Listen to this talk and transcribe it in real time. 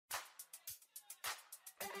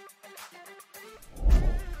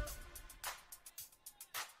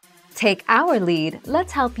Take our lead,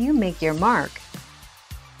 let's help you make your mark.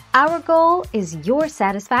 Our goal is your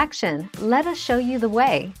satisfaction. Let us show you the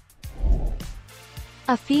way.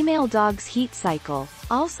 A female dog's heat cycle,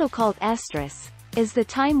 also called estrus, is the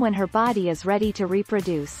time when her body is ready to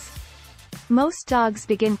reproduce. Most dogs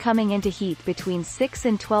begin coming into heat between 6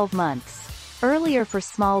 and 12 months, earlier for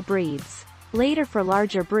small breeds, later for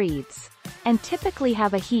larger breeds, and typically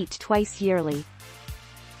have a heat twice yearly.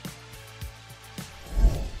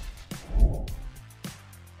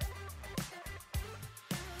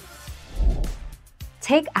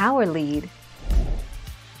 Take our lead.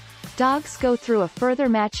 Dogs go through a further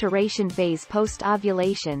maturation phase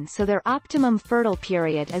post-ovulation, so their optimum fertile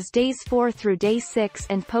period is days 4 through day 6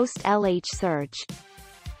 and post-LH surge.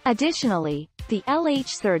 Additionally, the LH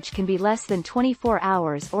surge can be less than 24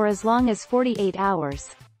 hours or as long as 48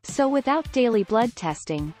 hours, so without daily blood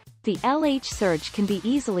testing, the LH surge can be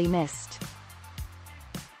easily missed.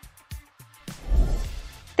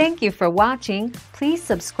 Thank you for watching. Please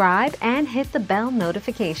subscribe and hit the bell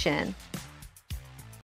notification.